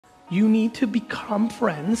You need to become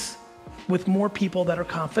friends with more people that are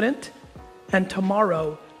confident, and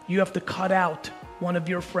tomorrow you have to cut out one of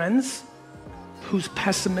your friends who's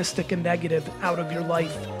pessimistic and negative out of your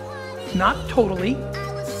life. Not totally,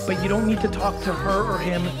 but you don't need to talk to her or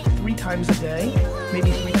him 3 times a day, maybe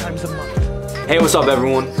 3 times a month. Hey, what's up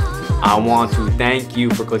everyone? I want to thank you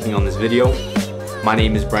for clicking on this video. My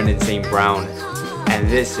name is Brendan St. Brown, and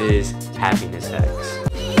this is Happiness Hacks.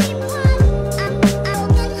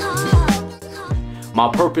 My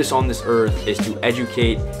purpose on this earth is to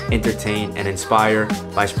educate, entertain, and inspire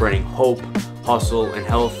by spreading hope, hustle, and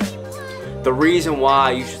health. The reason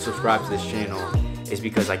why you should subscribe to this channel is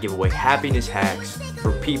because I give away happiness hacks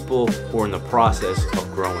for people who are in the process of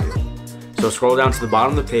growing. So scroll down to the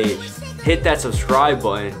bottom of the page, hit that subscribe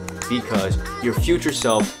button, because your future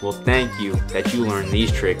self will thank you that you learned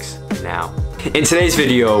these tricks now. In today's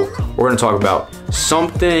video, we're going to talk about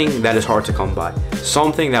something that is hard to come by,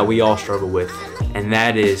 something that we all struggle with, and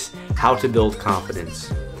that is how to build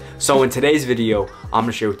confidence. So in today's video, I'm going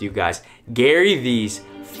to share with you guys Garyvee's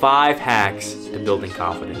 5 hacks to building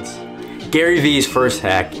confidence. Garyvee's first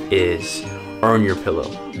hack is earn your pillow.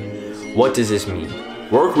 What does this mean?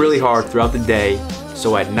 Work really hard throughout the day,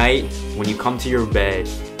 so at night when you come to your bed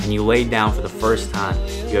and you lay down for the first time,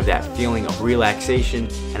 you have that feeling of relaxation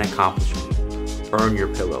and accomplishment. Earn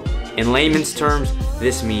your pillow. In layman's terms,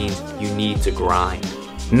 this means you need to grind.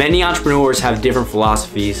 Many entrepreneurs have different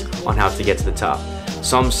philosophies on how to get to the top.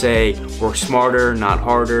 Some say work smarter, not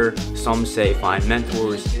harder. Some say find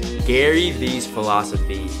mentors. Garyvee's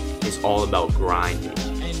philosophy is all about grinding.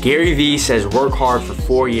 Garyvee says work hard for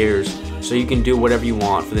 4 years so you can do whatever you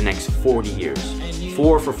want for the next 40 years.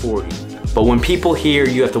 4 for 40. But when people hear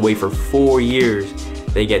you have to wait for 4 years,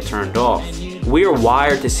 they get turned off. We are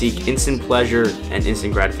wired to seek instant pleasure and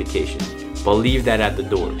instant gratification, but leave that at the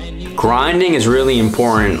door. Grinding is really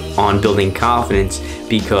important on building confidence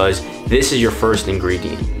because this is your first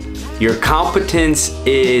ingredient. Your competence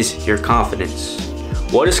is your confidence.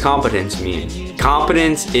 What does competence mean?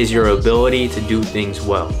 Competence is your ability to do things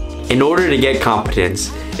well. In order to get competence,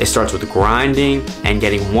 it starts with grinding and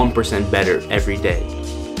getting 1% better every day.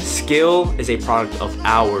 Skill is a product of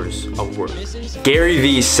hours of work.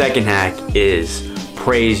 Garyvee's second hack is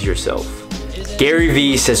praise yourself.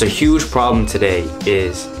 Garyvee says a huge problem today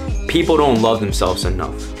is people don't love themselves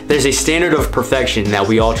enough. There's a standard of perfection that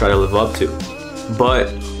we all try to live up to. But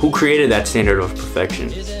who created that standard of perfection?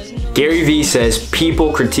 Garyvee says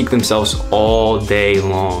people critique themselves all day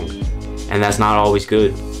long, and that's not always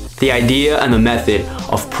good. The idea and the method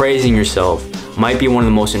of praising yourself might be one of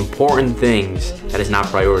the most important things that is not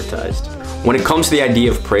prioritized. When it comes to the idea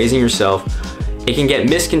of praising yourself, it can get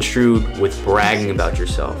misconstrued with bragging about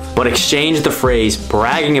yourself. But exchange the phrase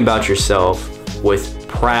bragging about yourself with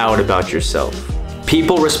proud about yourself.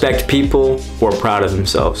 People respect people who are proud of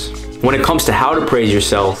themselves. When it comes to how to praise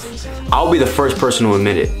yourself, I'll be the first person to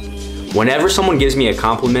admit it. Whenever someone gives me a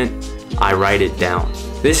compliment, I write it down.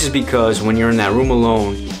 This is because when you're in that room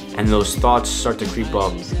alone and those thoughts start to creep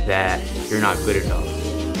up that you're not good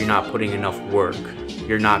enough, you're not putting enough work,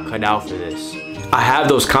 you're not cut out for this, I have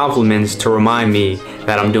those compliments to remind me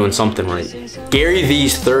that I'm doing something right.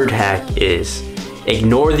 Garyvee's third hack is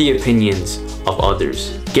ignore the opinions of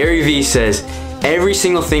others. Garyvee says, every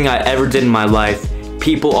single thing I ever did in my life,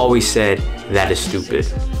 people always said, that is stupid.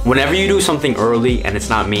 Whenever you do something early and it's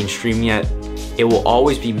not mainstream yet, it will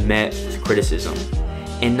always be met with criticism.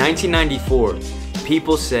 In 1994,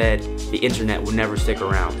 people said the internet would never stick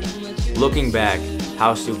around. Looking back,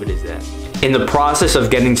 how stupid is that? In the process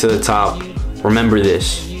of getting to the top, remember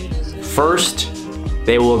this. First,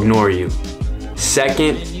 they will ignore you.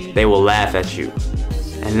 Second, they will laugh at you.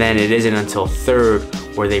 And then it isn't until third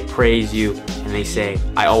where they praise you and they say,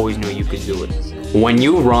 I always knew you could do it. When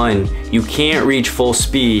you run, you can't reach full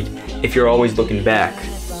speed if you're always looking back.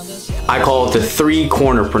 I call it the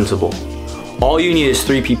 3-corner principle. All you need is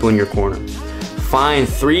 3 people in your corner. Find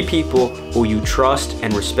 3 people who you trust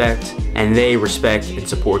and respect, and they respect and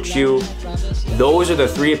support you. Those are the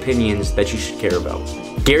 3 opinions that you should care about.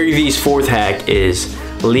 Garyvee's fourth hack is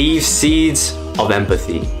leave seeds of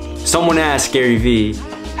empathy. Someone asked Garyvee,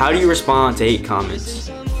 how do you respond to hate comments?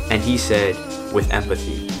 And he said, with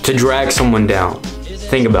empathy. To drag someone down.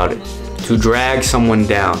 Think about it. To drag someone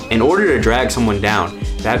down. In order to drag someone down,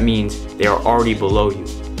 that means they are already below you.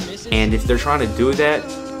 And if they're trying to do that,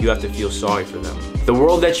 you have to feel sorry for them. The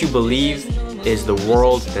world that you believe is the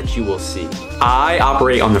world that you will see. I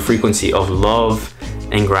operate on the frequency of love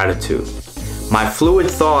and gratitude. My fluid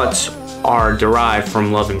thoughts are derived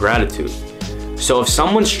from love and gratitude. So if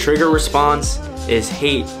someone's trigger response is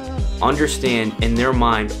hate, understand in their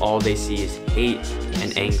mind all they see is hate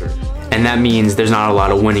and anger. And that means there's not a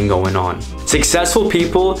lot of winning going on. Successful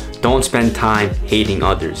people don't spend time hating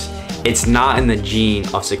others. It's not in the gene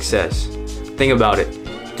of success. Think about it.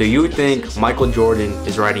 Do you think Michael Jordan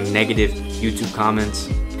is writing negative YouTube comments?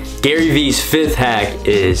 Garyvee's 5th hack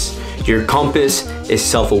is your compass is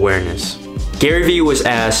self-awareness. Garyvee was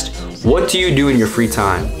asked, what do you do in your free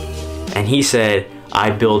time? And he said, I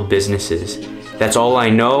build businesses. That's all I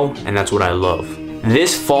know, and that's what I love.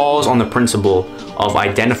 This falls on the principle of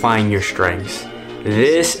identifying your strengths.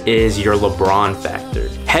 This is your LeBron factor.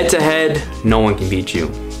 Head to head, no one can beat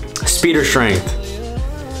you. Speed or strength.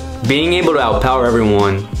 Being able to outpower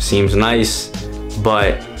everyone seems nice,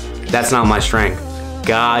 but that's not my strength.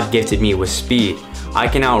 God gifted me with speed. I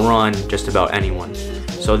can outrun just about anyone.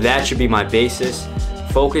 So that should be my basis.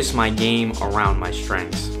 Focus my game around my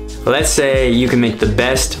strengths. Let's say you can make the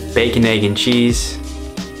best bacon, egg, and cheese,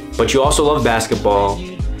 but you also love basketball.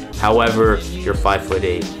 However, you're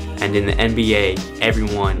 5'8", and in the NBA,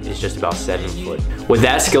 everyone is just about 7 foot. With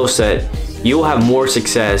that skill set, you will have more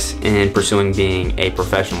success in pursuing being a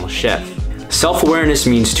professional chef. Self-awareness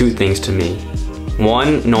means 2 things to me.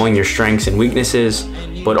 1, knowing your strengths and weaknesses,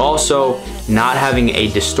 but also not having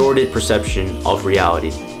a distorted perception of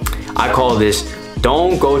reality. I call this,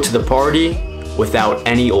 don't go to the party without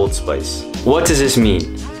any Old Spice. What does this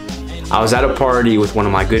mean? I was at a party with one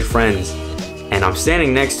of my good friends, and I'm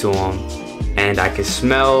standing next to him, and I could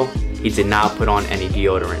smell he did not put on any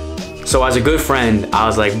deodorant. So as a good friend, I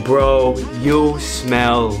was like, bro, you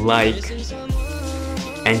smell like...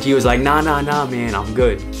 And he was like, nah, man, I'm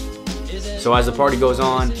good. So as the party goes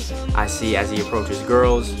on, I see as he approaches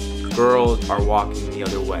girls are walking the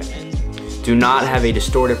other way. Do not have a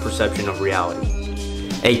distorted perception of reality.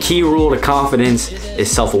 A key rule to confidence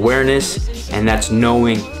is self-awareness, and that's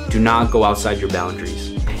knowing do not go outside your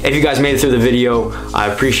boundaries. If you guys made it through the video,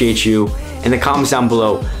 I appreciate you. In the comments down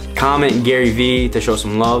below, comment Garyvee to show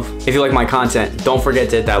some love. If you like my content, don't forget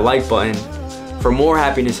to hit that like button. For more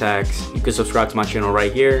happiness hacks, you can subscribe to my channel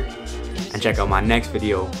right here and check out my next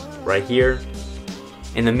video right here.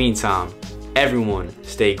 In the meantime, everyone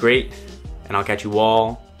stay great, and I'll catch you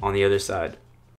all on the other side.